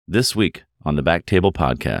this week on the Back Table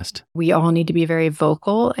Podcast. We all need to be very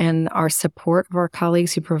vocal in our support of our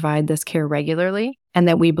colleagues who provide this care regularly, and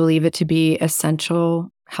that we believe it to be essential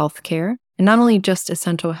health care. And not only just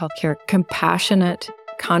essential health care, compassionate,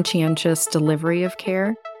 conscientious delivery of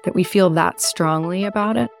care, that we feel that strongly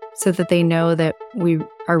about it, so that they know that we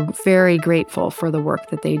are very grateful for the work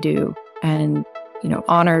that they do and,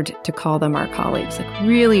 honored to call them our colleagues. Like,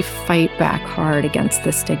 really fight back hard against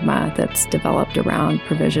the stigma that's developed around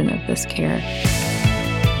provision of this care.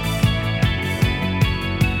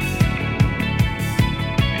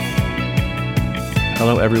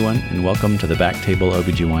 Hello, everyone, and welcome to the Back Table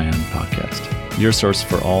OBGYN podcast, your source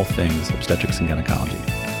for all things obstetrics and gynecology.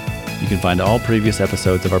 You can find all previous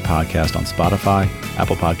episodes of our podcast on Spotify,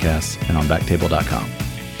 Apple Podcasts, and on backtable.com.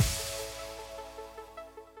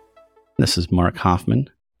 This is Mark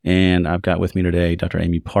Hoffman, and I've got with me today Dr.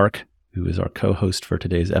 Amy Park, who is our co-host for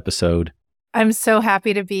today's episode. I'm so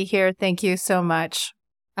happy to be here. Thank you so much.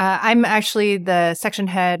 I'm actually the section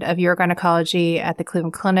head of urogynecology at the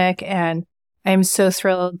Cleveland Clinic, and I'm so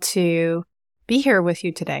thrilled to be here with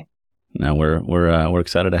you today. Now, we're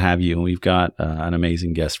excited to have you, and we've got an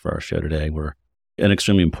amazing guest for our show today. We're an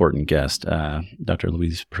extremely important guest, Dr.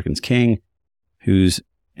 Louise King, who's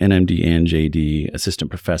NMD and JD, assistant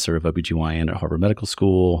professor of OBGYN at Harvard Medical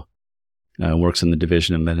School, works in the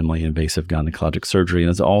Division of Minimally Invasive Gynecologic Surgery, and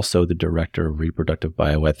is also the director of reproductive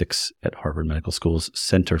bioethics at Harvard Medical School's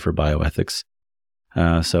Center for Bioethics.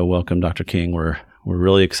 So welcome, Dr. King. We're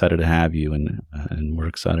really excited to have you, and we're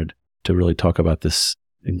excited to really talk about this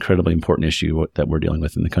incredibly important issue that we're dealing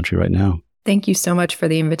with in the country right now. Thank you so much for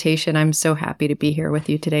the invitation. I'm so happy to be here with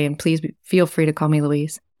you today, and please feel free to call me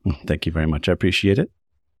Louise. Thank you very much. I appreciate it.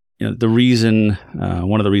 One of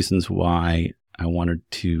the reasons why I wanted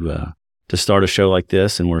to start a show like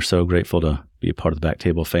this, and we're so grateful to be a part of the Back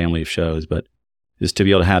Table family of shows, but is to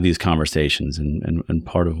be able to have these conversations. And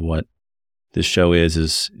part of what this show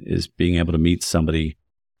is being able to meet somebody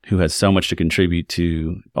who has so much to contribute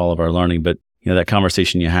to all of our learning. But that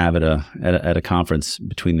conversation you have at a conference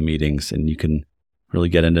between the meetings, and you can really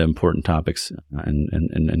get into important topics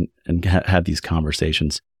and have these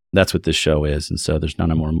conversations. That's what this show is. And so there's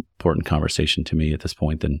not a more important conversation to me at this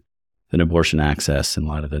point than abortion access in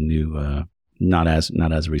light of the new, not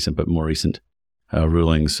as recent, but more recent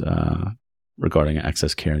rulings regarding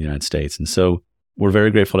access care in the United States. And so we're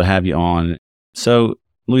very grateful to have you on. So,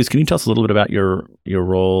 Louise, can you tell us a little bit about your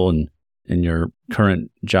role and your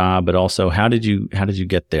current job, but also how did you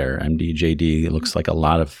get there? MD, JD, it looks like a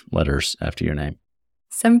lot of letters after your name.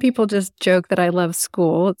 Some people just joke that I love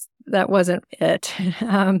school. That wasn't it.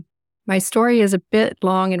 My story is a bit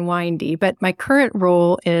long and windy, but my current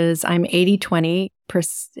role is I'm 80-20,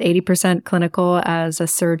 80% clinical as a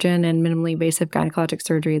surgeon in minimally invasive gynecologic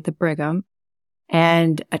surgery at the Brigham.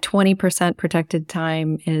 And a 20% protected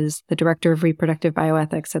time is the director of reproductive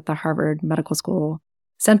bioethics at the Harvard Medical School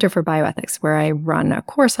Center for Bioethics, where I run a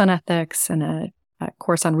course on ethics and a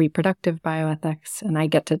course on reproductive bioethics. And I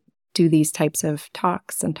get to do these types of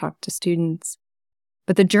talks and talk to students.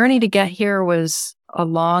 But the journey to get here was a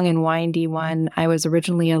long and windy one. I was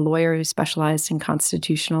originally a lawyer who specialized in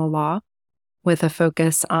constitutional law with a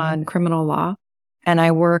focus on criminal law. And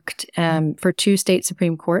I worked for two state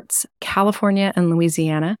Supreme Courts, California and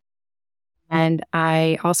Louisiana. And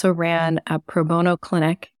I also ran a pro bono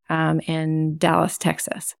clinic in Dallas,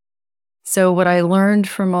 Texas. So what I learned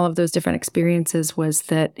from all of those different experiences was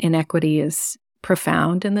that inequity is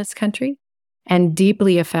profound in this country and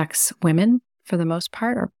deeply affects women for the most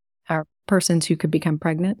part, or persons who could become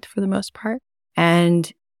pregnant for the most part.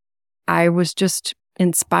 And I was just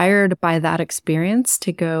inspired by that experience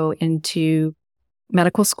to go into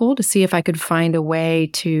medical school to see if I could find a way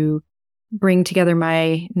to bring together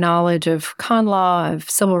my knowledge of con law, of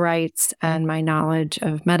civil rights, and my knowledge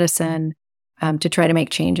of medicine to try to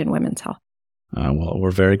make change in women's health. Well,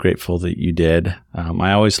 we're very grateful that you did.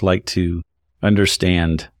 I always like to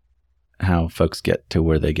understand how folks get to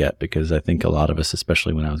where they get, because I think a lot of us,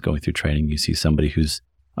 especially when I was going through training, you see somebody who's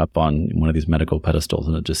up on one of these medical pedestals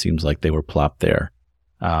and it just seems like they were plopped there.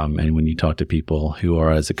 And when you talk to people who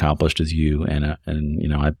are as accomplished as you, and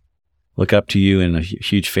I look up to you and a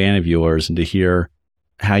huge fan of yours, and to hear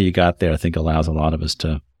how you got there, I think allows a lot of us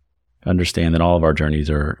to understand that all of our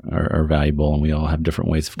journeys are valuable, and we all have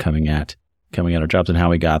different ways of coming at our jobs and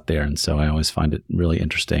how we got there. And so I always find it really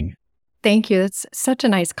interesting. Thank you. That's such a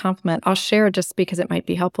nice compliment. I'll share, just because it might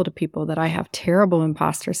be helpful to people, that I have terrible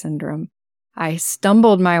imposter syndrome. I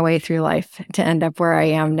stumbled my way through life to end up where I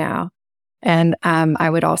am now. And I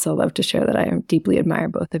would also love to share that I deeply admire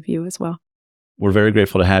both of you as well. We're very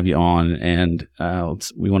grateful to have you on. And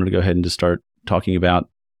we wanted to go ahead and just start talking about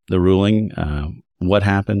the ruling, what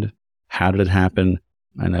happened, how did it happen?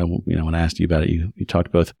 I know, when I asked you about it, you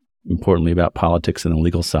talked both importantly about politics and the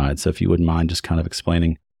legal side. So if you wouldn't mind just kind of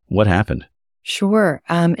explaining what happened. Sure.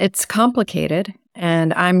 It's complicated,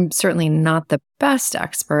 and I'm certainly not the best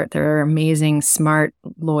expert. There are amazing, smart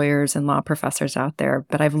lawyers and law professors out there,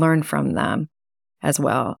 but I've learned from them as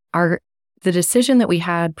well. The decision that we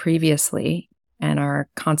had previously and our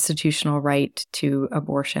constitutional right to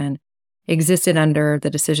abortion existed under the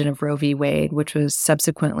decision of Roe v. Wade, which was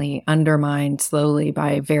subsequently undermined slowly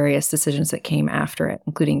by various decisions that came after it,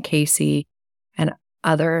 including Casey and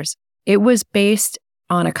others. It was based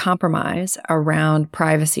on a compromise around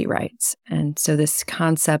privacy rights. And so this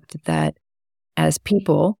concept that as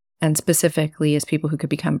people, and specifically as people who could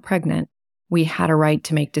become pregnant, we had a right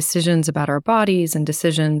to make decisions about our bodies and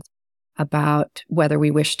decisions about whether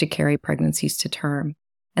we wish to carry pregnancies to term,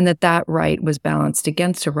 and that right was balanced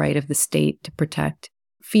against a right of the state to protect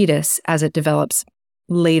fetus as it develops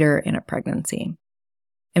later in a pregnancy.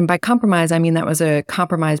 And by compromise, I mean that was a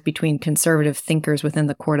compromise between conservative thinkers within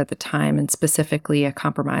the court at the time, and specifically a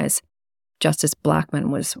compromise Justice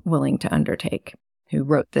Blackmun was willing to undertake, who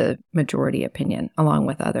wrote the majority opinion, along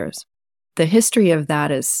with others. The history of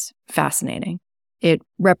that is fascinating. It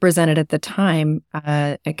represented at the time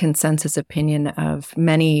a consensus opinion of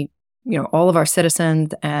many, all of our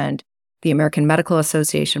citizens and the American Medical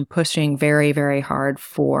Association pushing very, very hard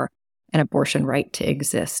for an abortion right to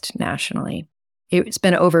exist nationally. It's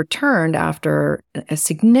been overturned after a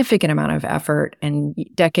significant amount of effort and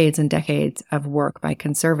decades of work by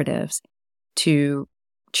conservatives to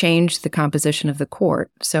change the composition of the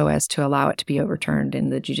court so as to allow it to be overturned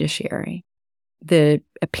in the judiciary. The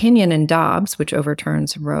opinion in Dobbs, which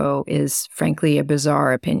overturns Roe, is frankly a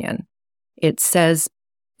bizarre opinion. It says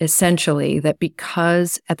essentially that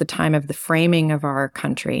because at the time of the framing of our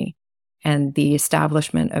country and the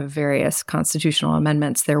establishment of various constitutional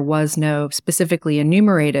amendments, there was no specifically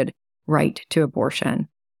enumerated right to abortion,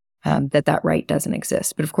 that right doesn't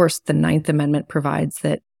exist. But of course, the Ninth Amendment provides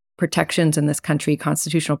that protections in this country,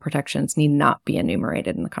 constitutional protections, need not be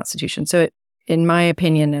enumerated in the Constitution. So in my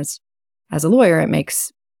opinion, as a lawyer, it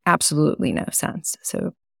makes absolutely no sense.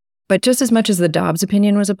 But just as much as the Dobbs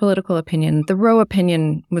opinion was a political opinion, the Roe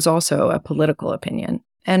opinion was also a political opinion.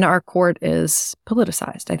 And our court is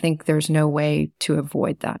politicized. I think there's no way to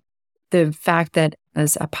avoid that. The fact that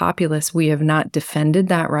as a populace, we have not defended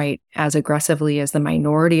that right as aggressively as the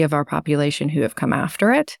minority of our population who have come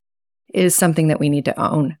after it is something that we need to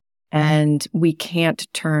own. And we can't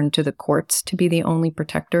turn to the courts to be the only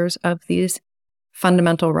protectors of these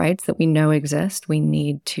fundamental rights that we know exist. We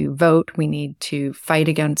need to vote. We need to fight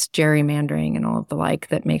against gerrymandering and all of the like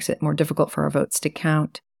that makes it more difficult for our votes to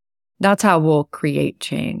count. That's how we'll create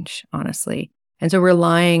change, honestly. And so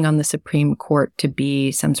relying on the Supreme Court to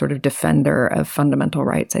be some sort of defender of fundamental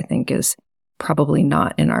rights, I think, is probably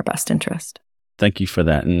not in our best interest. Thank you for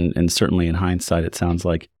that. And certainly in hindsight, it sounds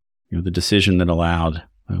like the decision that allowed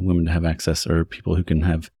women to have access, or people who can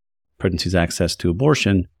have pregnancies access to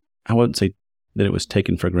abortion, I wouldn't say that it was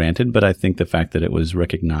taken for granted, but I think the fact that it was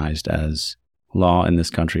recognized as law in this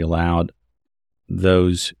country allowed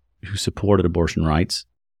those who supported abortion rights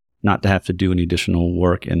not to have to do any additional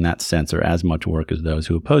work in that sense, or as much work as those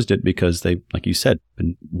who opposed it, because they, like you said,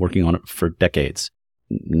 been working on it for decades.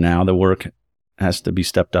 Now the work has to be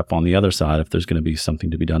stepped up on the other side if there's going to be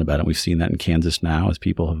something to be done about it. We've seen that in Kansas now as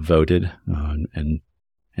people have voted and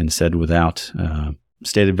said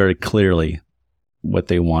stated very clearly what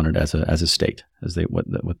they wanted as a state,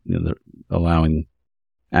 they're allowing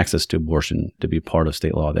access to abortion to be part of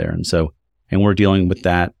state law there. And we're dealing with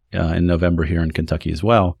that in November here in Kentucky as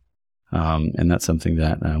well. And that's something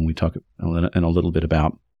that we talk in a little bit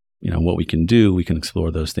about, what we can do. We can explore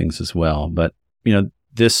those things as well. But,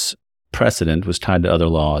 this precedent was tied to other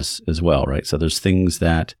laws as well, right? So there's things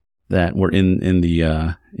that were in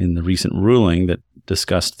the recent ruling that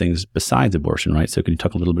discussed things besides abortion, right? So can you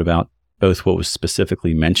talk a little bit about both what was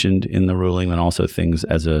specifically mentioned in the ruling and also things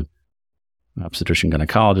as a obstetrician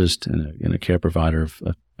gynecologist and a care provider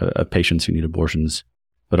of patients who need abortions,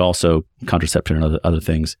 but also contraception and other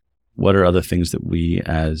things. What are other things that we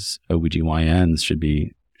as OBGYNs should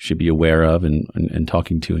be aware of and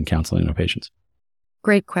talking to and counseling our patients?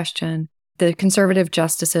 Great question. The conservative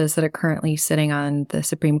justices that are currently sitting on the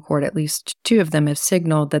Supreme Court, at least two of them have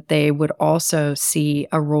signaled that they would also see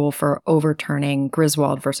a role for overturning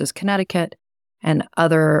Griswold versus Connecticut and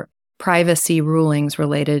other privacy rulings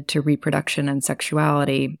related to reproduction and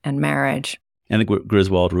sexuality and marriage. And the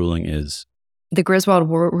Griswold ruling is? The Griswold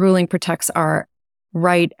ruling protects our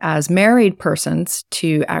right as married persons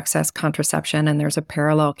to access contraception, and there's a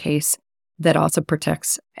parallel case that also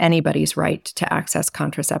protects anybody's right to access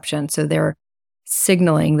contraception. So they're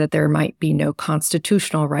signaling that there might be no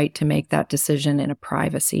constitutional right to make that decision in a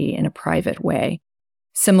private way.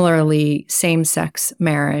 Similarly, same-sex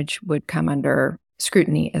marriage would come under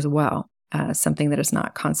scrutiny as well, something that is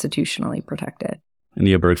not constitutionally protected. And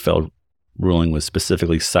the Obergefell ruling was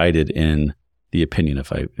specifically cited in the opinion,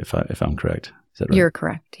 if I'm correct. Is that right? You're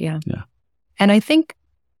correct, yeah. Yeah. And I think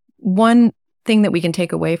one thing that we can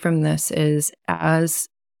take away from this is, as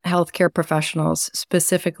healthcare professionals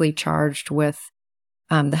specifically charged with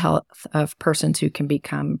the health of persons who can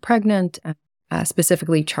become pregnant,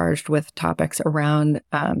 specifically charged with topics around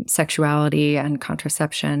sexuality and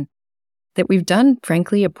contraception, that we've done,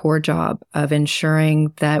 frankly, a poor job of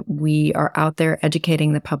ensuring that we are out there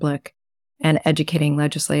educating the public and educating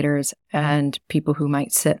legislators and people who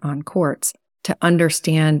might sit on courts to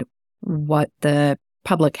understand what the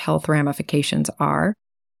public health ramifications are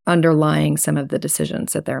underlying some of the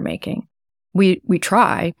decisions that they're making. We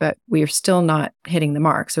try, but we are still not hitting the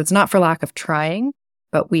mark. So it's not for lack of trying,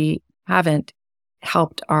 but we haven't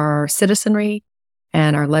helped our citizenry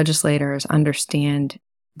and our legislators understand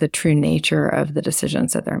the true nature of the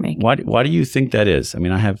decisions that they're making. Why do you think that is? I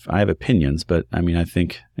mean, I have opinions, but I mean, I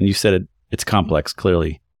think, and you said it's complex,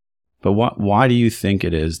 clearly. But why do you think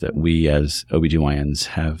it is that we as OBGYNs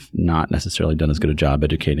have not necessarily done as good a job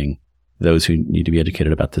educating those who need to be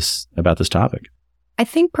educated about this topic? I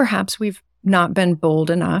think perhaps we've not been bold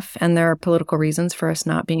enough, and there are political reasons for us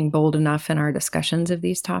not being bold enough in our discussions of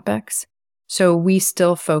these topics. So we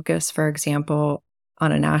still focus, for example,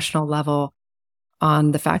 on a national level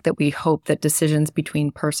on the fact that we hope that decisions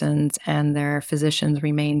between persons and their physicians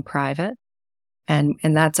remain private. And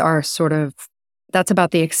that's our that's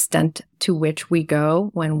about the extent to which we go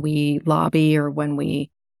when we lobby or when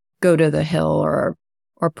we go to the Hill or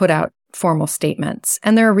put out formal statements.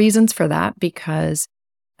 And there are reasons for that, because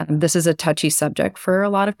this is a touchy subject for a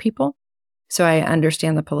lot of people. So I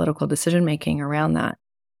understand the political decision-making around that.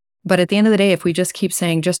 But at the end of the day, if we just keep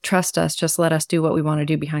saying, just trust us, just let us do what we want to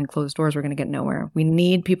do behind closed doors, we're going to get nowhere. We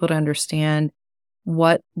need people to understand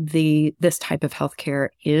what this type of healthcare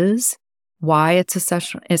is, why it's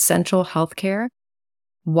essential healthcare,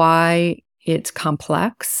 why it's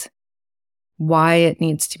complex, why it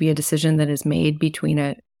needs to be a decision that is made between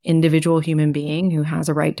an individual human being who has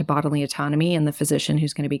a right to bodily autonomy and the physician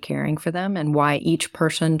who's going to be caring for them, and why each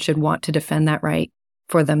person should want to defend that right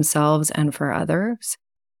for themselves and for others.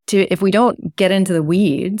 If we don't get into the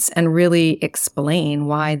weeds and really explain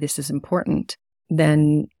why this is important,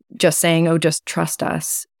 then just saying, oh, just trust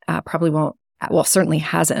us, certainly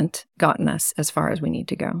hasn't gotten us as far as we need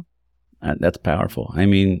to go. That's powerful. I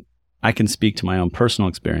mean, I can speak to my own personal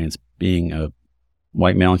experience being a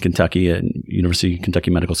white male in Kentucky at University of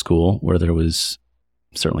Kentucky Medical School, where there was,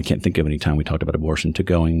 certainly can't think of any time we talked about abortion, to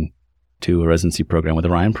going to a residency program with the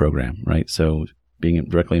Ryan program, right? So being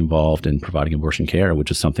directly involved in providing abortion care,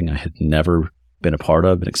 which is something I had never been a part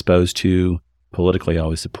of, been exposed to, politically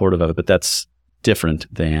always supportive of it. But that's different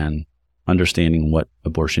than understanding what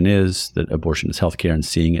abortion is, that abortion is healthcare, and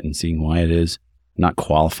seeing it and seeing why it is, not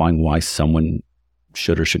qualifying why someone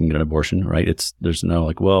should or shouldn't get an abortion, right? There's no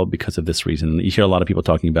like, well, because of this reason. You hear a lot of people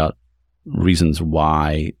talking about reasons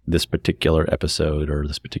why this particular episode or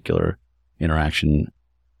this particular interaction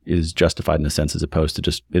is justified in a sense, as opposed to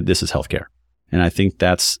just, this is healthcare. And I think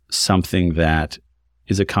that's something that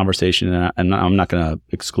is a conversation, and I'm not going to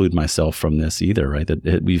exclude myself from this either, right?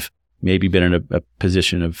 That we've maybe been in a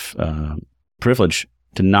position of privilege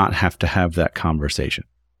to not have to have that conversation.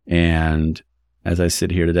 And as I sit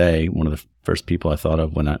here today, one of the first people I thought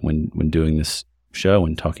of when doing this show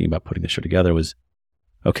and talking about putting this show together was,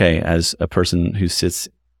 okay, as a person who sits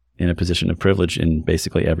in a position of privilege in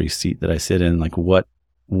basically every seat that I sit in, like what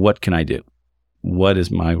can I do? What is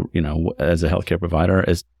my, as a healthcare provider,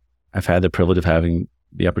 as I've had the privilege of having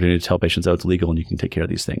the opportunity to tell patients, oh, it's legal and you can take care of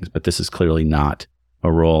these things. But this is clearly not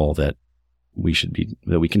a role that we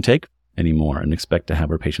can take anymore and expect to have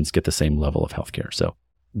our patients get the same level of healthcare. So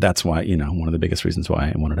that's why, one of the biggest reasons why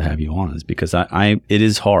I wanted to have you on is because it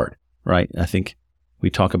is hard, right? I think we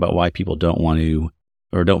talk about why people don't want to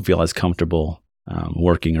or don't feel as comfortable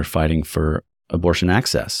working or fighting for abortion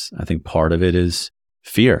access. I think part of it is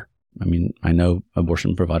fear. I mean, I know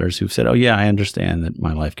abortion providers who've said, oh yeah, I understand that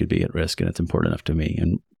my life could be at risk and it's important enough to me.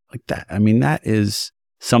 And like that, I mean, that is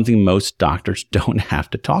something most doctors don't have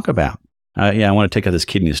to talk about. I want to take out this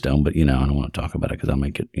kidney stone, but I don't want to talk about it because I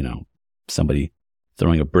might get, somebody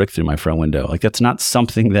throwing a brick through my front window. Like that's not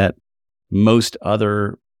something that most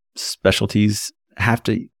other specialties have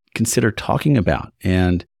to consider talking about.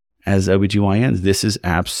 And as OBGYNs, this is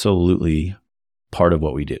absolutely part of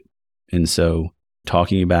what we do. And so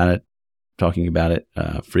talking about it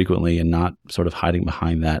frequently and not sort of hiding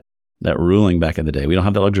behind that ruling back in the day. We don't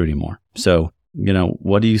have that luxury anymore. So,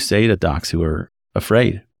 what do you say to docs who are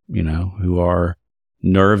afraid, who are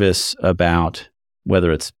nervous about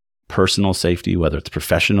whether it's personal safety, whether it's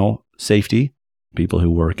professional safety, people who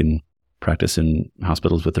work and practice in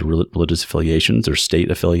hospitals with their religious affiliations or state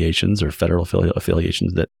affiliations or federal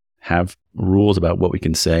affiliations that have rules about what we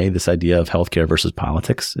can say, this idea of healthcare versus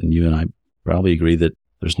politics. And you and I probably agree that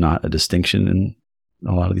there's not a distinction in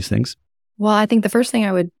a lot of these things. Well, I think the first thing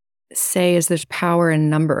I would say is there's power in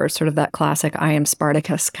numbers, sort of that classic I am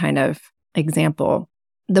Spartacus kind of example.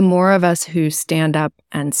 The more of us who stand up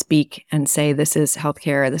and speak and say, this is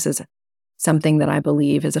healthcare, this is something that I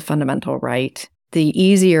believe is a fundamental right, the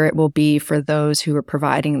easier it will be for those who are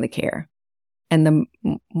providing the care and the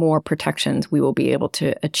more protections we will be able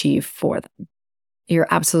to achieve for them. You're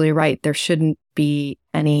absolutely right. There shouldn't be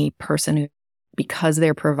any person who, because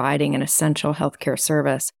they're providing an essential healthcare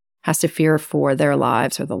service, has to fear for their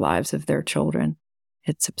lives or the lives of their children.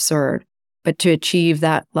 It's absurd. But to achieve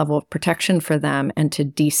that level of protection for them and to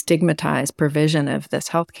destigmatize provision of this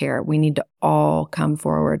healthcare, we need to all come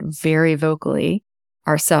forward very vocally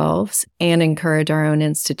ourselves and encourage our own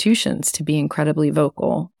institutions to be incredibly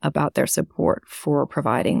vocal about their support for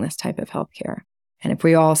providing this type of healthcare. And if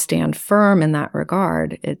we all stand firm in that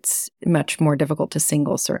regard, it's much more difficult to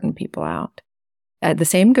single certain people out. The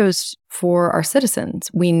same goes for our citizens.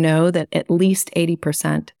 We know that at least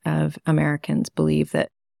 80% of Americans believe that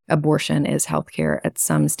abortion is healthcare at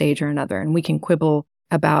some stage or another. And we can quibble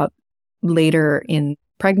about later in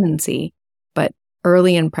pregnancy, but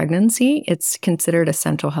early in pregnancy, it's considered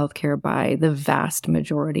essential healthcare by the vast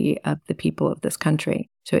majority of the people of this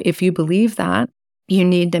country. So if you believe that, you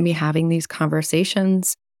need to be having these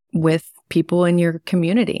conversations with people in your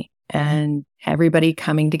community and everybody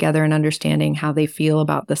coming together and understanding how they feel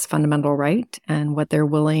about this fundamental right and what they're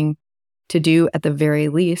willing to do at the very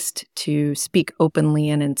least to speak openly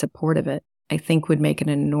and in support of it, I think would make an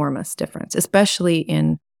enormous difference, especially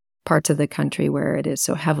in parts of the country where it is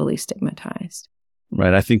so heavily stigmatized.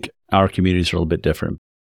 Right. I think our communities are a little bit different.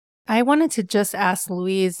 I wanted to just ask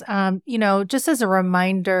Louise, just as a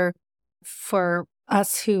reminder for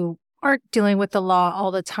us who aren't dealing with the law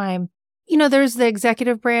all the time, there's the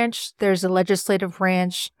executive branch, there's the legislative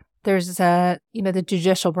branch, there's the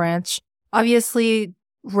judicial branch. Obviously,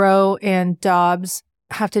 Roe and Dobbs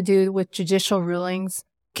have to do with judicial rulings.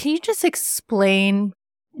 Can you just explain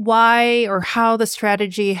why or how the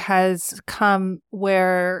strategy has come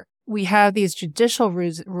where we have these judicial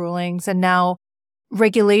rulings and now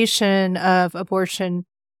regulation of abortion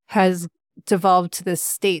has devolved to the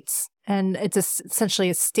states and it's essentially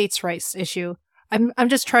a states' rights issue? I'm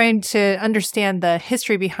just trying to understand the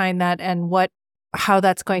history behind that and how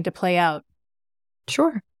that's going to play out.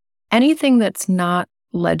 Sure. Anything that's not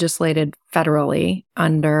legislated federally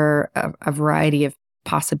under a variety of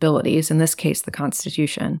possibilities, in this case, the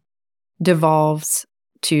Constitution, devolves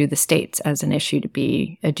to the states as an issue to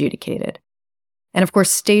be adjudicated. And of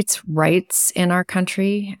course, states' rights in our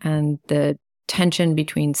country and the tension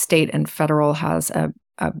between state and federal has a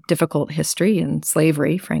difficult history in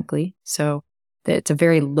slavery, frankly. So it's a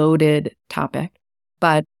very loaded topic.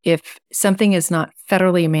 But if something is not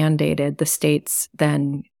federally mandated, the states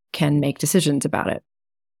then can make decisions about it.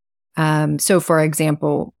 So, for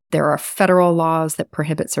example, there are federal laws that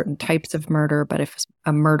prohibit certain types of murder, but if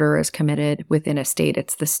a murder is committed within a state,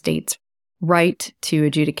 it's the state's right to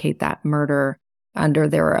adjudicate that murder under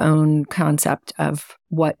their own concept of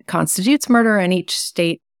what constitutes murder, and each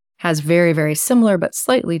state has very, very similar but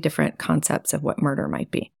slightly different concepts of what murder might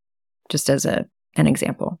be, just as an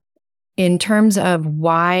example. In terms of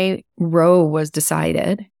why Roe was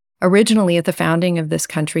decided, originally at the founding of this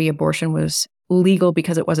country, abortion was legal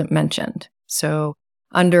because it wasn't mentioned. So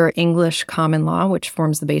under English common law, which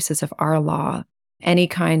forms the basis of our law, any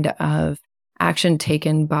kind of action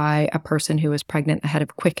taken by a person who was pregnant ahead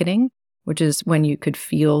of quickening, which is when you could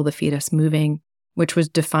feel the fetus moving, which was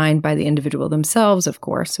defined by the individual themselves, of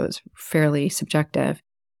course, so it's fairly subjective,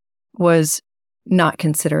 was not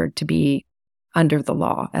considered to be under the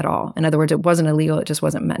law at all. In other words, it wasn't illegal, it just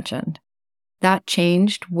wasn't mentioned. That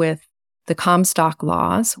changed with the Comstock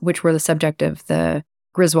laws, which were the subject of the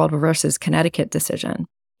Griswold versus Connecticut decision.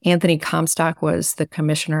 Anthony Comstock was the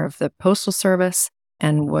commissioner of the Postal Service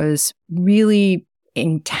and was really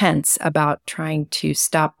intense about trying to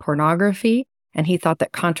stop pornography. And he thought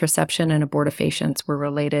that contraception and abortifacients were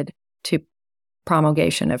related to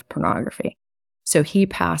promulgation of pornography. So he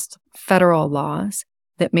passed federal laws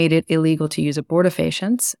that made it illegal to use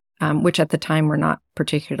abortifacients, which at the time were not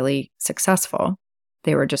particularly successful.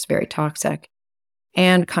 they were just very toxic,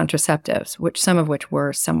 and contraceptives, some of which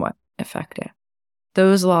were somewhat effective.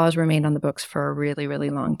 Those laws remained on the books for a really, really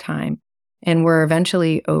long time and were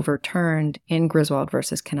eventually overturned in Griswold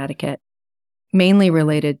versus Connecticut, mainly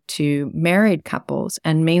related to married couples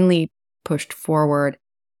and mainly pushed forward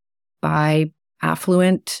by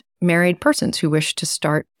affluent married persons who wished to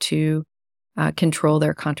start to control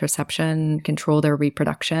their contraception, control their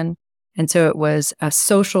reproduction. And so it was a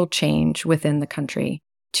social change within the country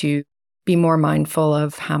to be more mindful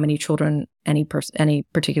of how many children any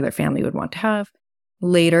particular family would want to have.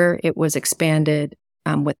 Later, it was expanded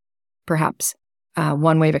with perhaps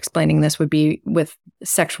one way of explaining this would be with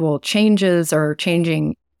sexual changes or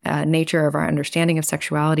changing nature of our understanding of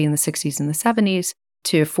sexuality in the 60s and the 70s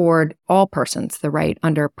to afford all persons the right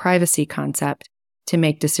under privacy concept to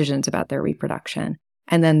make decisions about their reproduction.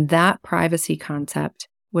 And then that privacy concept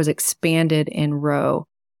was expanded in Roe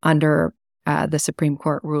under the Supreme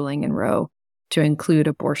Court ruling in Roe to include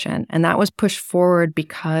abortion. And that was pushed forward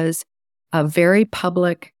because of very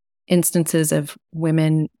public instances of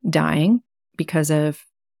women dying because of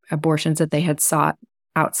abortions that they had sought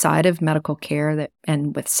outside of medical care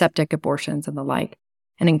and with septic abortions and the like,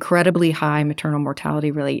 an incredibly high maternal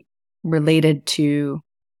mortality rate related to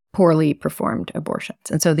poorly performed abortions.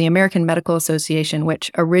 And so the American Medical Association,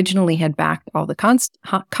 which originally had backed all the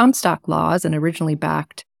Comstock laws and originally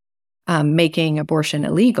backed making abortion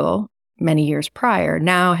illegal many years prior,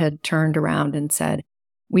 now had turned around and said,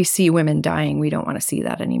 we see women dying. We don't want to see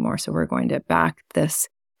that anymore. So we're going to back this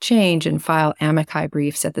change and file amici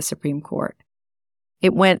briefs at the Supreme Court.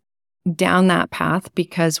 It went down that path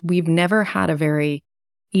because we've never had a very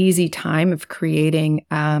easy time of creating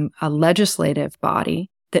a legislative body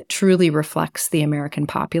that truly reflects the American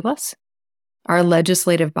populace. Our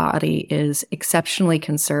legislative body is exceptionally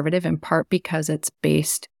conservative, in part because it's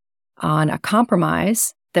based on a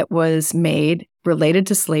compromise that was made related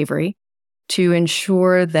to slavery to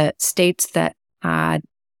ensure that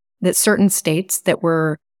certain states that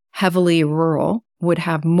were heavily rural would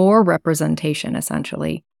have more representation,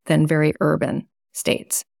 essentially, than very urban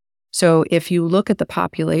states. So if you look at the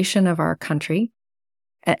population of our country,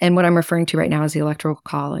 and what I'm referring to right now is the Electoral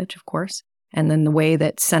College, of course, and then the way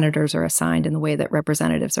that senators are assigned and the way that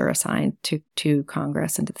representatives are assigned to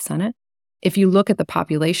Congress and to the Senate. If you look at the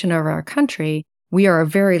population of our country, we are a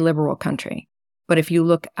very liberal country. But if you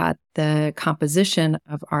look at the composition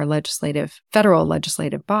of our federal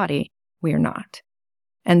legislative body, we are not.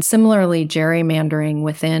 And similarly, gerrymandering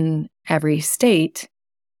within every state,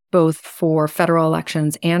 both for federal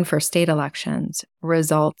elections and for state elections,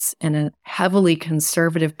 results in a heavily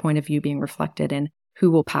conservative point of view being reflected in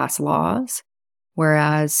who will pass laws,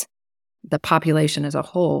 whereas the population as a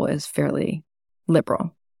whole is fairly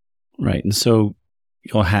liberal. Right. And so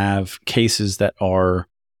you'll have cases that are,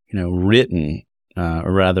 written,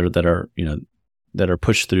 or rather that are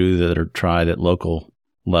pushed through, that are tried at local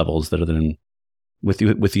levels, that are then with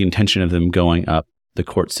the intention of them going up the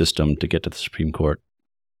court system to get to the Supreme Court.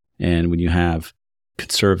 And when you have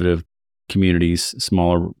conservative communities,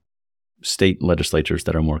 smaller state legislatures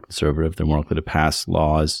that are more conservative, they're more likely to pass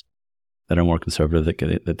laws that are more conservative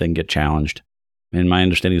that then get challenged. And my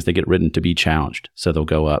understanding is they get written to be challenged. So they'll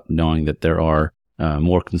go up knowing that there are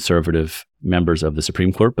more conservative members of the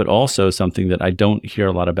Supreme Court, but also something that I don't hear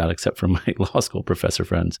a lot about except from my law school professor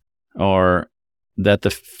friends, are that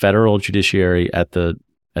the federal judiciary at the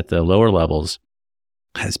lower levels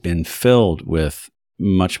has been filled with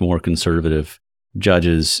much more conservative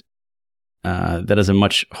judges. That is a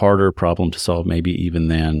much harder problem to solve, maybe even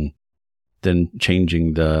than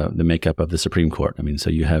changing the makeup of the Supreme Court. I mean,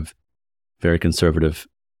 so you have very conservative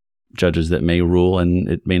judges that may rule, and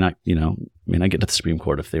it may not get to the Supreme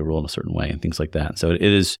Court if they rule in a certain way and things like that. So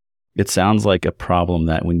it sounds like a problem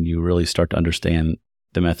that when you really start to understand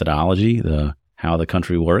the methodology, how the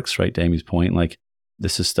country works, right, to Amy's point, like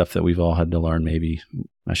this is stuff that we've all had to learn. Maybe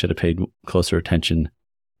I should have paid closer attention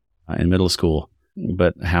in middle school,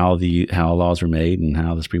 but how laws are made and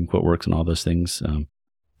how the Supreme Court works and all those things.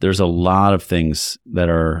 There's a lot of things that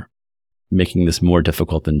are making this more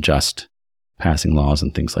difficult than just passing laws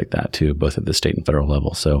and things like that too, both at the state and federal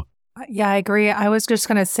level. So yeah, I agree. I was just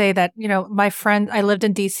going to say that, my friend, I lived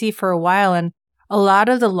in DC for a while, and a lot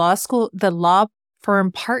of the law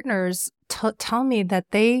firm partners tell me that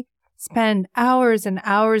they spend hours and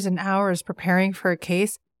hours and hours preparing for a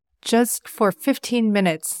case just for 15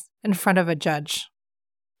 minutes in front of a judge.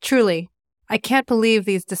 Truly, I can't believe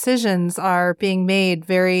these decisions are being made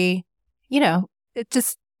very,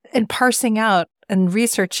 just in parsing out and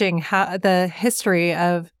researching how the history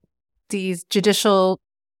of these judicial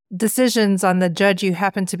decisions on the judge you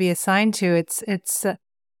happen to be assigned to. It's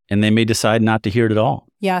And they may decide not to hear it at all.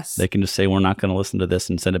 Yes. They can just say, we're not going to listen to this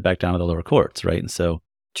and send it back down to the lower courts, right? And so.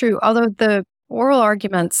 True. Although the oral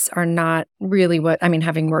arguments are not really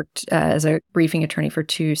having worked as a briefing attorney for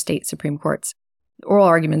 2 state Supreme Courts, oral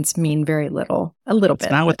arguments mean very little, a little bit.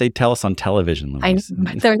 It's not what they tell us on television, Louise.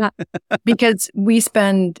 They're not, because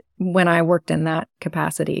when I worked in that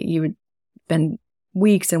capacity, you would spend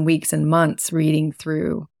weeks and weeks and months reading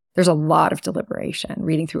through, there's a lot of deliberation,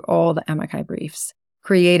 reading through all the amici briefs,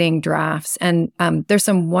 creating drafts. And there's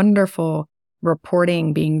some wonderful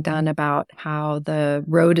reporting being done about how the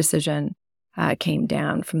Roe decision came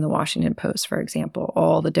down from the Washington Post, for example,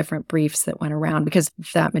 all the different briefs that went around, because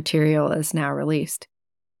that material is now released.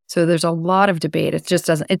 So there's a lot of debate.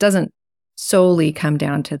 It doesn't solely come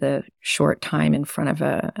down to the short time in front of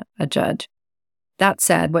a judge. That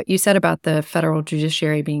said, what you said about the federal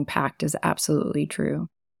judiciary being packed is absolutely true.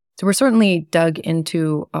 So we're certainly dug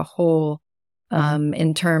into a hole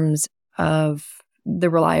in terms of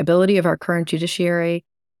the reliability of our current judiciary,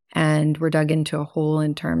 and we're dug into a hole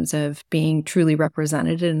in terms of being truly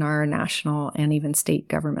represented in our national and even state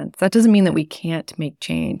governments. That doesn't mean that we can't make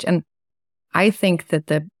change. And I think that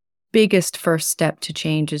the biggest first step to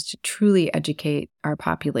change is to truly educate our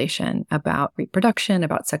population about reproduction,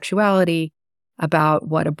 about sexuality, about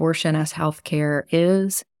what abortion as healthcare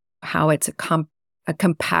is, how it's a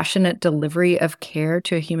compassionate delivery of care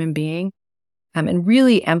to a human being, and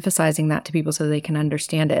really emphasizing that to people so they can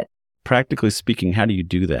understand it. Practically speaking, how do you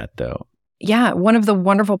do that, though? Yeah, one of the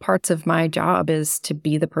wonderful parts of my job is to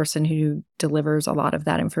be the person who delivers a lot of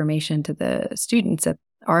that information to the students at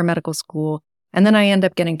our medical school. And then I end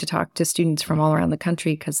up getting to talk to students from all around the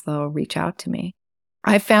country because they'll reach out to me.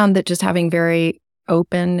 I found that just having very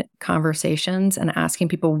open conversations and asking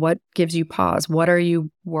people, what gives you pause? What are you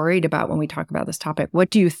worried about when we talk about this topic? What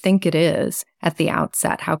do you think it is at the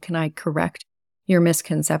outset? How can I correct your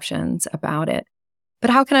misconceptions about it? But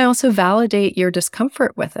how can I also validate your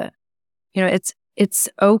discomfort with it? You know, it's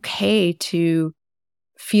okay to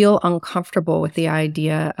feel uncomfortable with the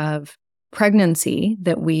idea of pregnancy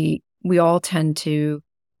that we all tend to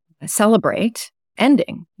celebrate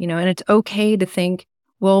ending, and it's okay to think,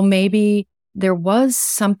 well, maybe there was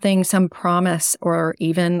something, some promise, or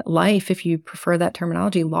even life, if you prefer that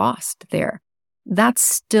terminology, lost there. That's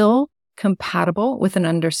still compatible with an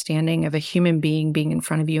understanding of a human being being in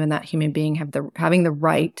front of you, and that human being having the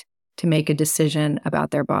right to make a decision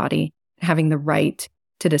about their body, having the right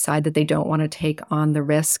to decide that they don't want to take on the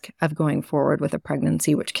risk of going forward with a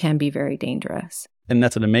pregnancy, which can be very dangerous. And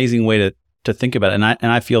that's an amazing way to think about it.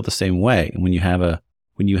 And I feel the same way. When you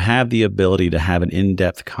have the ability to have an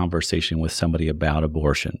in-depth conversation with somebody about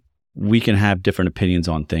abortion, we can have different opinions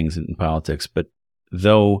on things in politics, but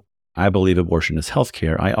though I believe abortion is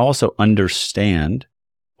healthcare, I also understand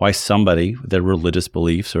why somebody, their religious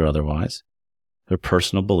beliefs or otherwise, their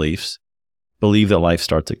personal beliefs, believe that life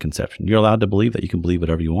starts at conception. You're allowed to believe that. You can believe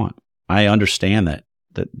whatever you want. I understand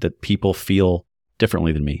that people feel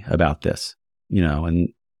differently than me about this, and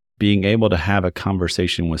being able to have a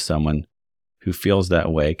conversation with someone who feels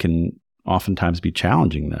that way can oftentimes be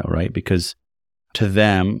challenging, though, right? Because to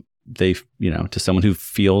them, to someone who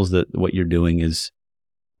feels that what you're doing is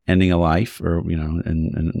ending a life, or,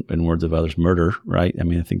 in words of others, murder, right? I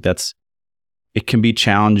mean, I think it can be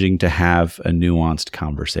challenging to have a nuanced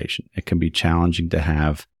conversation. It can be challenging to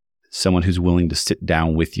have someone who's willing to sit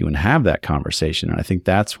down with you and have that conversation. And I think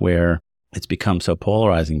that's where it's become so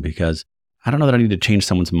polarizing, because I don't know that I need to change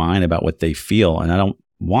someone's mind about what they feel, and I don't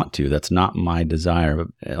want to. That's not my desire.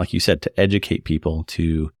 But like you said, to educate people,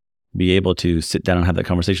 to be able to sit down and have that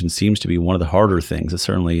conversation seems to be one of the harder things,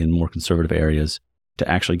 certainly in more conservative areas, to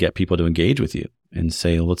actually get people to engage with you and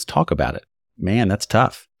say, let's talk about it. Man, that's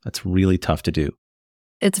tough. That's really tough to do.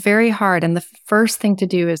 It's very hard. And the first thing to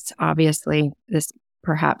do is, obviously, this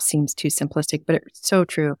perhaps seems too simplistic, but it's so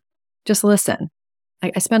true. Just listen.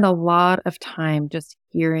 I spend a lot of time just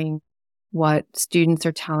hearing what students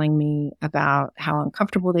are telling me about how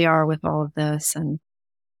uncomfortable they are with all of this, and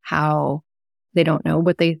how they don't know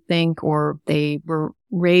what they think, or they were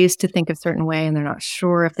raised to think a certain way and they're not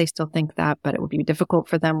sure if they still think that, but it would be difficult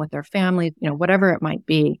for them with their family, whatever it might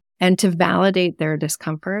be, and to validate their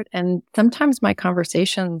discomfort. And sometimes my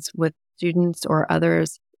conversations with students or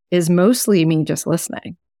others is mostly me just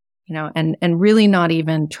listening, and really not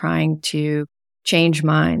even trying to change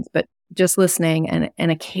minds, but just listening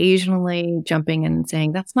and occasionally jumping in and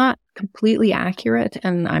saying, that's not completely accurate,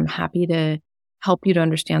 and I'm happy to help you to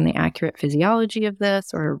understand the accurate physiology of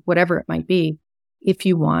this, or whatever it might be, if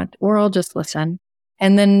you want, or I'll just listen.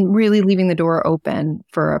 And then really leaving the door open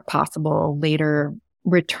for a possible later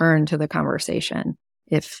return to the conversation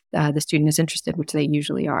if the student is interested, which they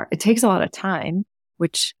usually are. It takes a lot of time,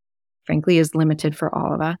 which frankly is limited for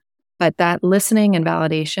all of us. But that listening and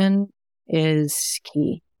validation is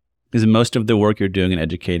key. Is most of the work you're doing in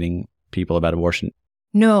educating people about abortion?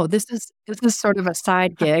 No, this is sort of a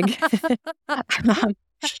side gig.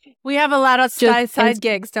 We have a lot of side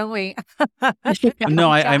gigs, don't we?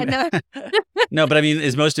 No, no, but I mean,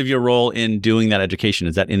 is most of your role in doing that education,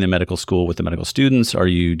 is that in the medical school with the medical students? Are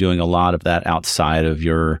you doing a lot of that outside of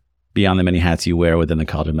your, beyond the many hats you wear within the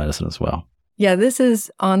College of Medicine as well? Yeah, this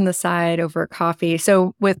is on the side over coffee.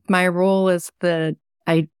 So with my role as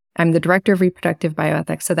I'm the director of reproductive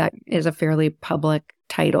bioethics, so that is a fairly public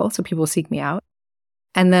title, so people seek me out.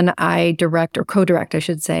 And then I direct, or co-direct, I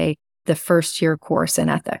should say, the first year course in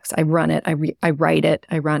ethics. I run it, I write it,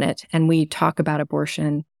 I run it, and we talk about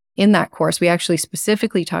abortion in that course. We actually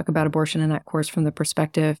specifically talk about abortion in that course from the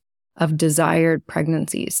perspective of desired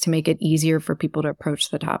pregnancies to make it easier for people to approach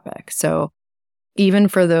the topic. So even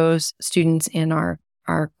for those students in our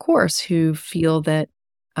course who feel that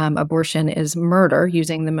abortion is murder,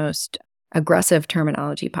 using the most aggressive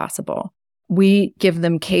terminology possible, we give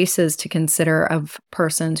them cases to consider of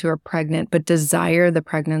persons who are pregnant but desire the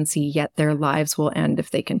pregnancy, yet their lives will end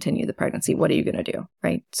if they continue the pregnancy. What are you going to do,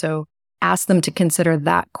 right? So ask them to consider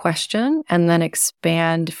that question and then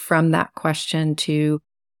expand from that question to,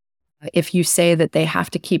 if you say that they have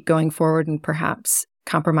to keep going forward and perhaps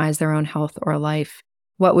compromise their own health or life,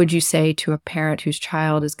 what would you say to a parent whose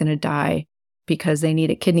child is going to die because they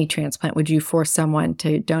need a kidney transplant? Would you force someone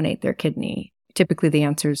to donate their kidney? Typically, the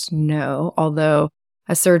answer is no, although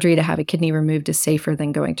a surgery to have a kidney removed is safer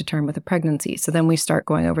than going to term with a pregnancy. So then we start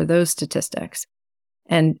going over those statistics.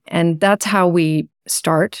 And that's how we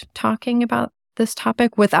start talking about this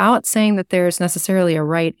topic without saying that there's necessarily a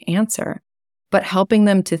right answer, but helping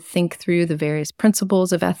them to think through the various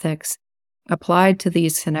principles of ethics applied to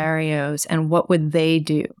these scenarios and what would they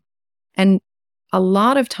do. And a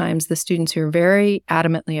lot of times, the students who are very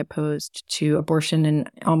adamantly opposed to abortion in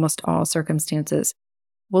almost all circumstances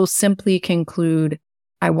will simply conclude,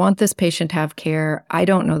 I want this patient to have care. I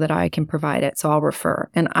don't know that I can provide it, so I'll refer.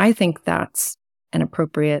 And I think that's an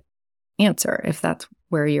appropriate answer if that's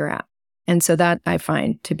where you're at. And so that I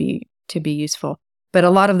find to be useful. But a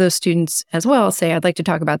lot of those students as well say, I'd like to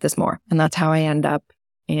talk about this more. And that's how I end up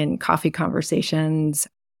in coffee conversations,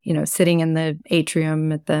 sitting in the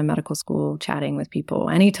atrium at the medical school, chatting with people.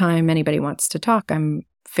 Anytime anybody wants to talk, I'm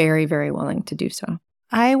very, very willing to do so.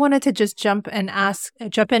 I wanted to just jump in and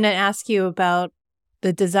ask you about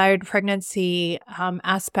the desired pregnancy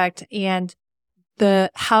aspect and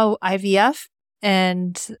how IVF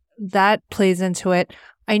and that plays into it.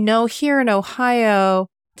 I know here in Ohio,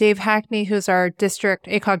 Dave Hackney, who's our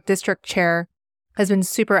ACOG district chair, has been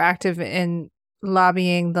super active in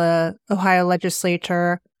lobbying the Ohio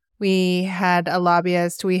legislature. We had a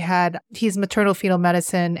lobbyist, he's maternal fetal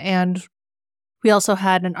medicine, and we also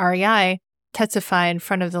had an REI testify in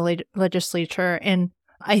front of the legislature. And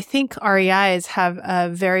I think REIs have a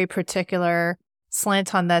very particular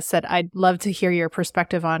slant on this that I'd love to hear your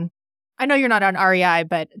perspective on. I know you're not on REI,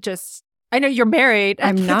 but I know you're married.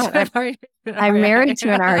 I'm not. I'm married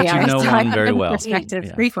to an REI. You know one very well.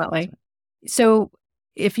 Perspective frequently. So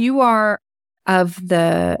if you are of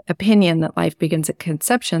the opinion that life begins at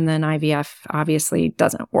conception, then IVF obviously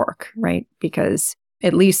doesn't work, right? Because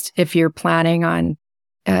at least if you're planning on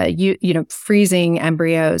freezing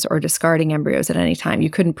embryos or discarding embryos at any time, you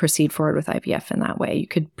couldn't proceed forward with IVF in that way. You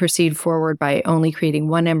could proceed forward by only creating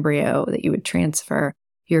one embryo that you would transfer.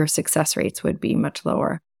 Your success rates would be much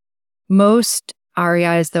lower. Most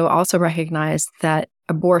REIs, though, also recognize that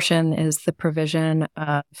abortion is the provision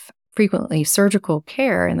of frequently surgical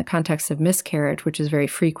care in the context of miscarriage, which is very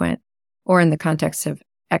frequent, or in the context of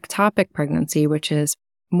ectopic pregnancy, which is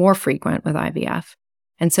more frequent with IVF.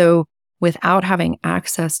 And so without having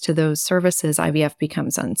access to those services, IVF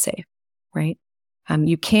becomes unsafe, right?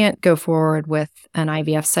 You can't go forward with an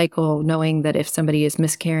IVF cycle knowing that if somebody is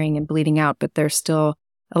miscarrying and bleeding out, but there's still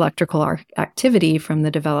electrical activity from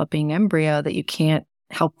the developing embryo, that you can't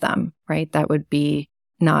help them, right? That would be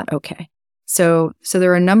not okay. So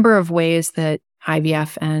there are a number of ways that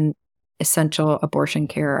IVF and essential abortion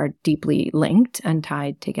care are deeply linked and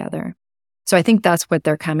tied together. So I think that's what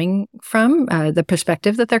they're coming from, the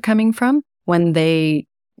perspective that they're coming from when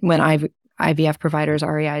IVF providers,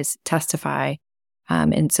 REIs, testify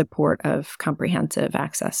in support of comprehensive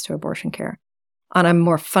access to abortion care. On a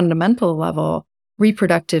more fundamental level,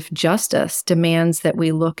 reproductive justice demands that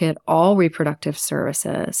we look at all reproductive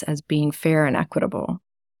services as being fair and equitable.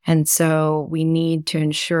 And so we need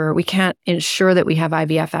to we can't ensure that we have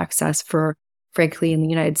IVF access for frankly, in the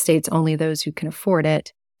United States, only those who can afford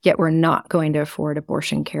it, yet we're not going to afford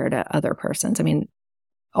abortion care to other persons. I mean,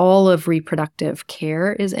 all of reproductive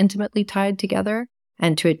care is intimately tied together.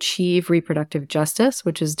 And to achieve reproductive justice,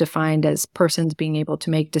 which is defined as persons being able to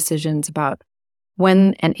make decisions about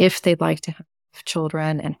when and if they'd like to have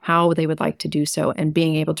children and how they would like to do so, and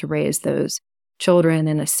being able to raise those children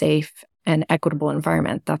in a safe and equitable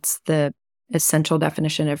environment. That's the essential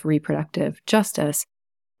definition of reproductive justice.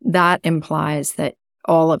 That implies that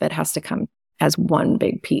all of it has to come as one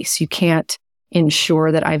big piece. You can't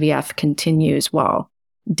ensure that IVF continues while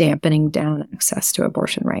dampening down access to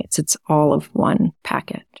abortion rights. It's all of one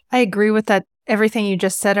package. I agree with that. Everything you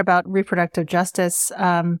just said about reproductive justice.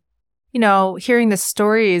 Hearing the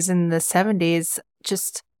stories in the 70s,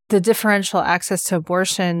 just the differential access to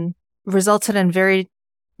abortion resulted in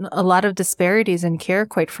a lot of disparities in care,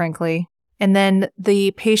 quite frankly. And then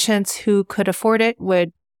the patients who could afford it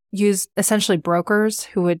would use essentially brokers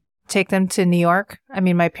who would take them to New York. I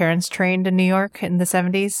mean, my parents trained in New York in the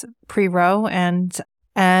 70s, pre-Roe,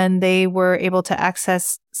 and they were able to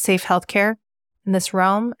access safe healthcare in this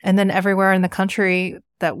realm. And then everywhere in the country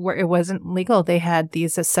where it wasn't legal, they had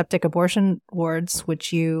these aseptic abortion wards,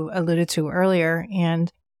 which you alluded to earlier.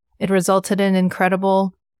 And it resulted in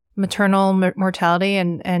incredible maternal mortality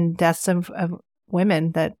and deaths of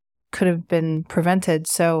women that could have been prevented.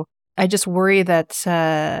 So I just worry that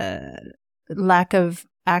lack of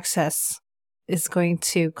access is going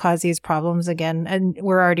to cause these problems again. And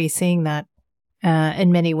we're already seeing that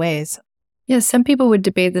in many ways. Yeah, some people would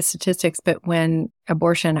debate the statistics, but when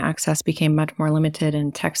abortion access became much more limited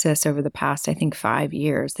in Texas over the past, I think, 5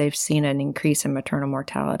 years, they've seen an increase in maternal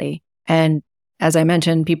mortality. And as I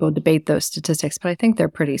mentioned, people debate those statistics, but I think they're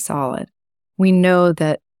pretty solid. We know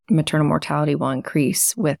that maternal mortality will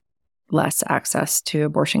increase with less access to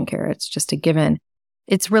abortion care. It's just a given.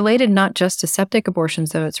 It's related not just to septic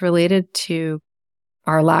abortions, though. It's related to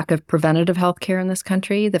our lack of preventative health care in this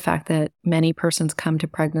country, the fact that many persons come to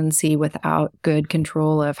pregnancy without good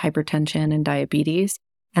control of hypertension and diabetes,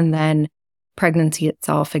 and then pregnancy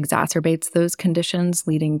itself exacerbates those conditions,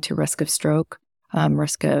 leading to risk of stroke,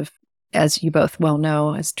 risk of, as you both well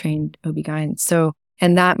know, as trained OB-GYNs. So,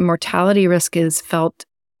 and that mortality risk is felt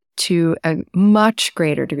to a much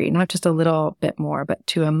greater degree, not just a little bit more, but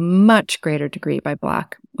to a much greater degree by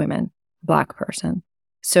Black women, Black person.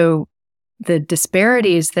 So the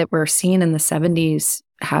disparities that were seen in the 70s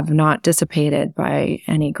have not dissipated by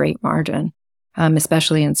any great margin,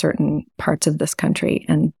 especially in certain parts of this country.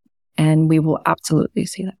 And we will absolutely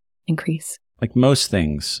see that increase. Like most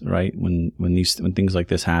things, right? When things like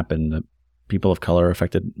this happen, the people of color are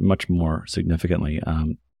affected much more significantly.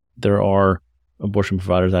 There are abortion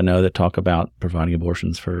providers I know that talk about providing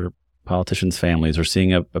abortions for politicians' families, or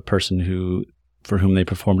seeing a person for whom they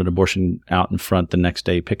performed an abortion out in front the next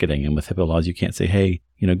day picketing. And with HIPAA laws, you can't say, hey,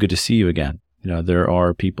 good to see you again. There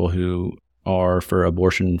are people who are for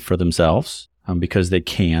abortion for themselves because they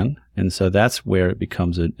can. And so that's where it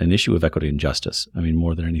becomes an issue of equity and justice. I mean,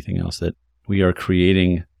 more than anything else, that we are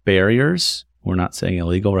creating barriers. We're not saying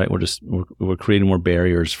illegal, right? We're creating more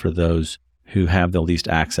barriers for those who have the least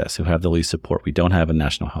access, who have the least support. We don't have a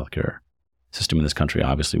national healthcare system in this country,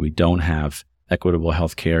 obviously. We don't have equitable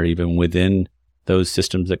healthcare even within those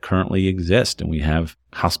systems that currently exist. And we have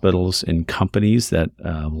hospitals and companies that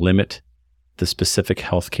limit the specific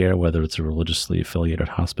healthcare, whether it's a religiously affiliated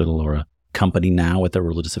hospital or a company now with a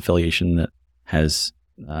religious affiliation that has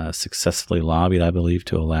successfully lobbied, I believe,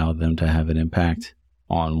 to allow them to have an impact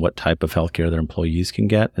on what type of healthcare their employees can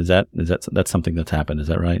get. That's something that's happened? Is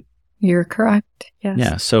that right? You're correct. Yes.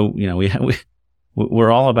 Yeah. So we're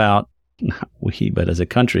all about, not we, but as a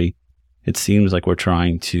country, it seems like we're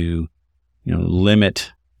trying to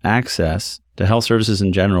limit access to health services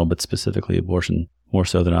in general, but specifically abortion more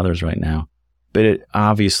so than others right now. But it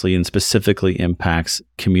obviously and specifically impacts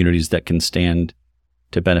communities that can stand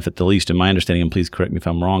to benefit the least. And my understanding, and please correct me if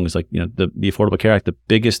I'm wrong, is the Affordable Care Act, the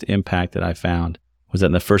biggest impact that I found was that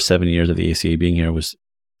in the first 7 years of the ACA being here was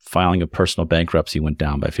filing of personal bankruptcy went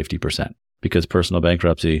down by 50%, because personal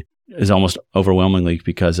bankruptcy is almost overwhelmingly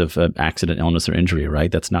because of accident, illness, or injury,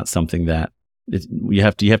 right? That's not something that you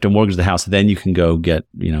have to mortgage the house, then you can go get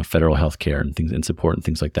federal health care and things and support and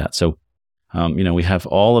things like that. So we have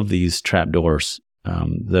all of these trapdoors.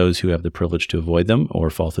 Those who have the privilege to avoid them or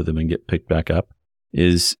fall through them and get picked back up,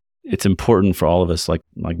 it's important for all of us like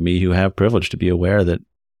me who have privilege to be aware that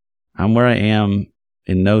I'm where I am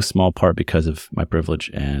in no small part because of my privilege.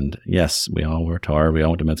 And yes, we all worked hard. We all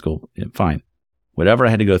went to med school. Fine. Whatever I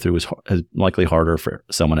had to go through was likely harder for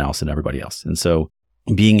someone else and everybody else. And so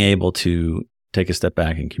being able to take a step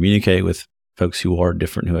back and communicate with folks who are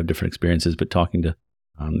different, who have different experiences, but talking to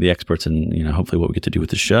the experts. And, hopefully what we get to do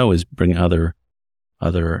with the show is bring other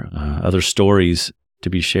stories to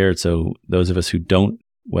be shared. So those of us who don't,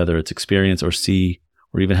 whether it's experience or see,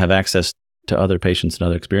 or even have access to other patients and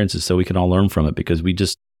other experiences, so we can all learn from it, because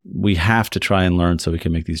we have to try and learn so we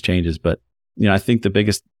can make these changes. But, I think the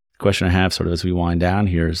biggest question I have sort of as we wind down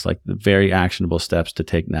here is like the very actionable steps to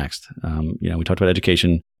take next. We talked about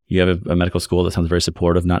education. You have a medical school that sounds very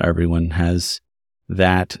supportive. Not everyone has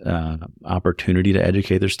that opportunity to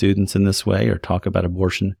educate their students in this way or talk about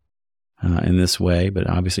abortion in this way, but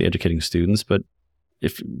obviously educating students. But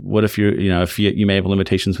if you may have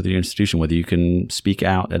limitations with your institution, whether you can speak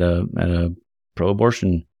out at a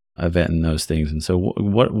pro-abortion event and those things. And so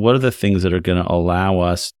what are the things that are going to allow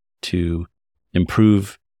us to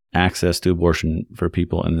improve access to abortion for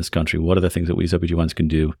people in this country? What are the things that we as OBGYNs can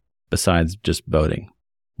do besides just voting?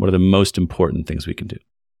 What are the most important things we can do?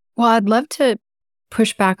 Well, I'd love to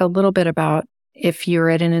push back a little bit about if you're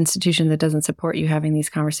at an institution that doesn't support you having these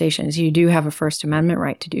conversations. You do have a First Amendment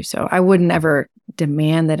right to do so. I wouldn't ever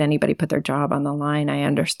demand that anybody put their job on the line. I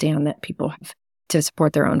understand that people have to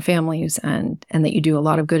support their own families and that you do a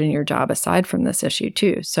lot of good in your job aside from this issue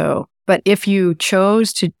too. So, but if you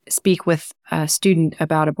chose to speak with a student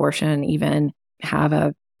about abortion, even have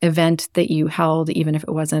a event that you held, even if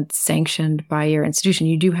it wasn't sanctioned by your institution,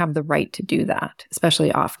 you do have the right to do that,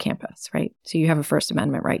 especially off campus, right? So you have a First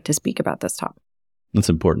Amendment right to speak about this topic. That's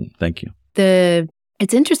important. Thank you.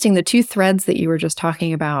 It's interesting, the two threads that you were just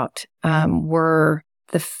talking about were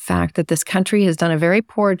the fact that this country has done a very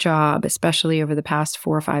poor job, especially over the past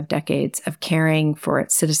 4 or 5 decades, of caring for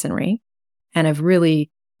its citizenry and of really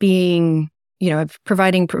being, of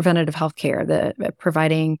providing preventative health care,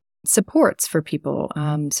 providing supports for people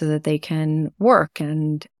so that they can work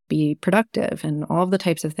and be productive and all of the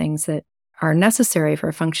types of things that are necessary for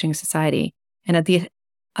a functioning society. And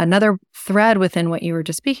another thread within what you were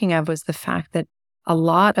just speaking of was the fact that a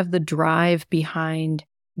lot of the drive behind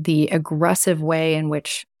the aggressive way in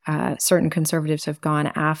which certain conservatives have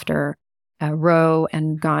gone after Roe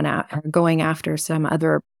and going after some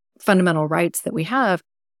other fundamental rights that we have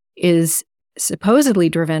is supposedly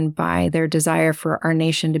driven by their desire for our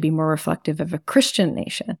nation to be more reflective of a Christian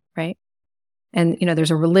nation, right? And,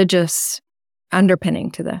 there's a religious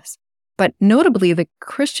underpinning to this. But notably, the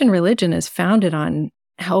Christian religion is founded on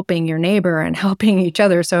helping your neighbor and helping each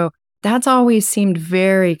other. So that's always seemed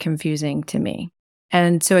very confusing to me.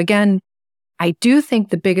 And so again, I do think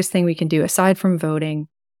the biggest thing we can do, aside from voting,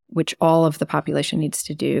 which all of the population needs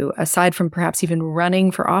to do, aside from perhaps even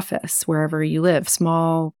running for office wherever you live,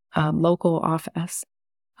 small local office,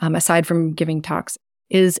 aside from giving talks,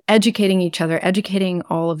 is educating each other, educating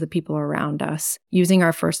all of the people around us, using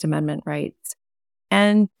our First Amendment rights,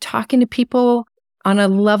 and talking to people on a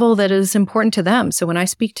level that is important to them. So when I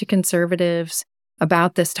speak to conservatives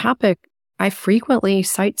about this topic, I frequently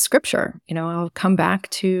cite scripture. I'll come back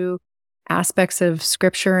to aspects of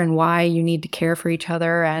scripture and why you need to care for each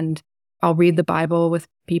other. And I'll read the Bible with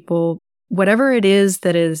people. Whatever it is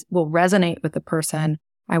that will resonate with the person,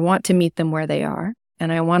 I want to meet them where they are.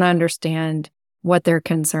 And I want to understand what their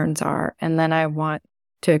concerns are. And then I want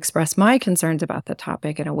to express my concerns about the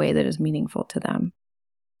topic in a way that is meaningful to them.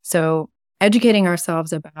 So educating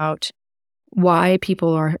ourselves about why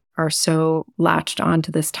people are so latched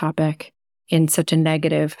onto this topic in such a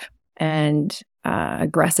negative and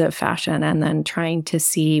aggressive fashion, and then trying to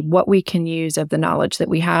see what we can use of the knowledge that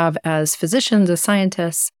we have as physicians, as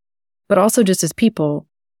scientists, but also just as people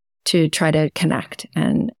to try to connect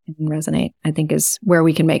and resonate, I think is where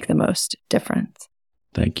we can make the most difference.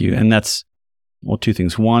 Thank you. And that's, two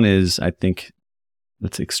things. One is, I think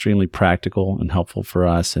that's extremely practical and helpful for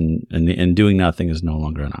us, and doing nothing is no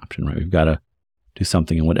longer an option, right? We've got to do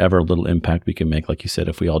something, and whatever little impact we can make, like you said,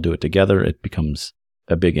 if we all do it together, it becomes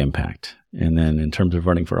a big impact. And then in terms of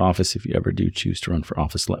running for office, if you ever do choose to run for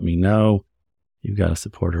office, let me know. You've got a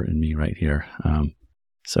supporter in me right here.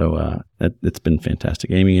 It's been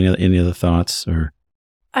fantastic. Amy, any other thoughts? Or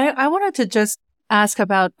I wanted to just ask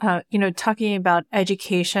about, talking about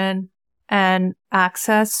education and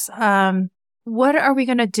access. What are we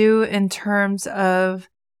going to do in terms of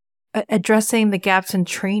addressing the gaps in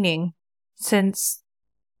training, since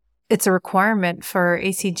it's a requirement for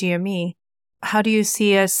ACGME? How do you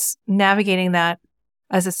see us navigating that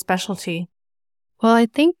as a specialty? Well, I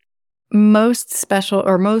think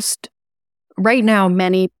right now,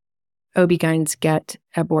 many OB-GYNs get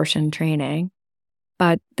abortion training,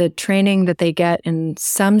 but the training that they get in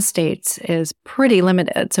some states is pretty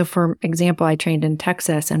limited. So for example, I trained in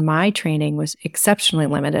Texas, and my training was exceptionally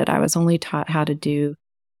limited. I was only taught how to do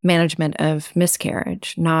management of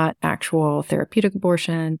miscarriage, not actual therapeutic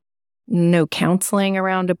abortion, no counseling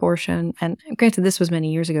around abortion. And granted, this was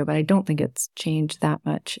many years ago, but I don't think it's changed that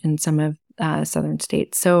much in some of southern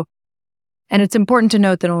states. So, and it's important to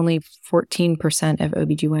note that only 14% of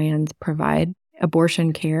OBGYNs provide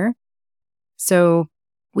abortion care. So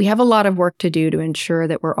we have a lot of work to do to ensure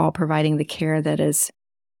that we're all providing the care that is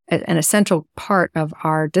an essential part of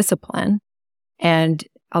our discipline, and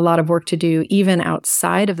a lot of work to do even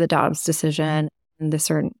outside of the Dobbs decision and the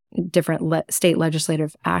certain different state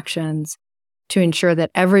legislative actions to ensure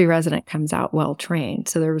that every resident comes out well trained.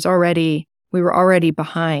 So we were already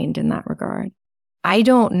behind in that regard. I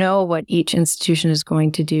don't know what each institution is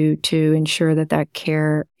going to do to ensure that that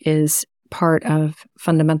care is part of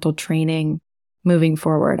fundamental training moving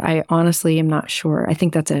forward. I honestly am not sure. I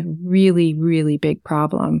think that's a really, really big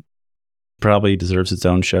problem. Probably deserves its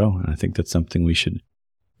own show. And I think that's something we should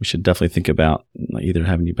definitely think about, either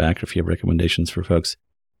having you back or if you have recommendations for folks.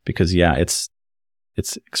 Because it's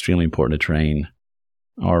extremely important to train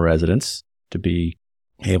our residents to be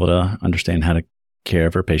able to understand how to care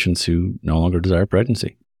for patients who no longer desire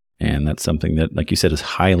pregnancy. And that's something that, like you said, is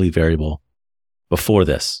highly variable. Before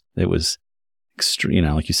this, it was extreme,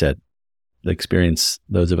 like you said, the experience,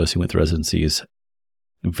 those of us who went through residency, is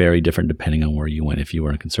very different depending on where you went. If you were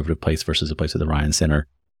in a conservative place versus a place at the Ryan Center,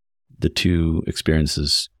 the two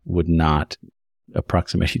experiences would not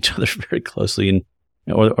approximate each other very closely.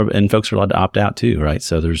 And folks are allowed to opt out too, right?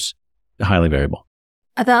 So there's highly variable.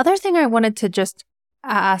 The other thing I wanted to just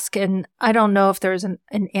ask, and I don't know if there's an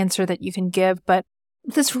answer that you can give, but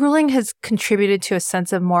this ruling has contributed to a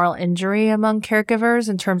sense of moral injury among caregivers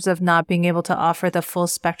in terms of not being able to offer the full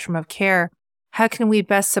spectrum of care. How can we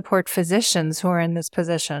best support physicians who are in this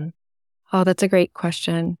position? Oh, that's a great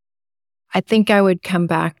question. I think I would come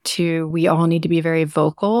back to, we all need to be very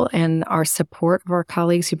vocal in our support of our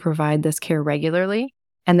colleagues who provide this care regularly,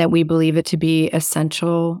 and that we believe it to be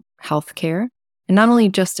essential health care. And not only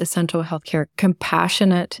just essential health care,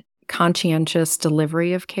 compassionate, conscientious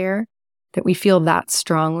delivery of care, that we feel that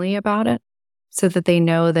strongly about it, so that they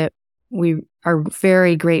know that we are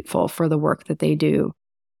very grateful for the work that they do,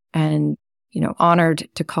 and honored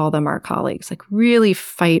to call them our colleagues. Like, really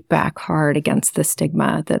fight back hard against the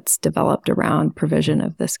stigma that's developed around provision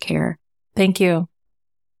of this care. Thank you.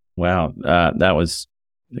 Wow. That was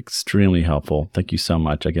extremely helpful. Thank you so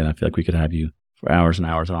much. Again, I feel like we could have you for hours and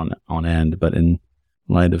hours on end, but in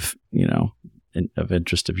light of, of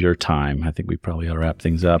interest of your time, I think we probably ought to wrap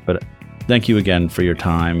things up. But thank you again for your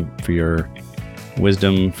time, for your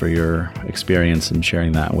wisdom, for your experience, and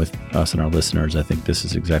sharing that with us and our listeners. I think this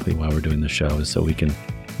is exactly why we're doing this show, is so we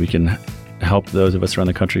can help those of us around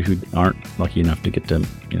the country who aren't lucky enough to get to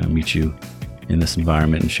meet you in this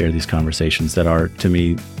environment and share these conversations that are, to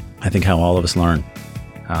me, I think how all of us learn.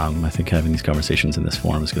 I think having these conversations in this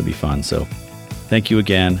forum is going to be fun. So thank you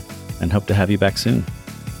again, and hope to have you back soon.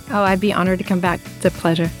 Oh, I'd be honored to come back. It's a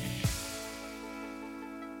pleasure.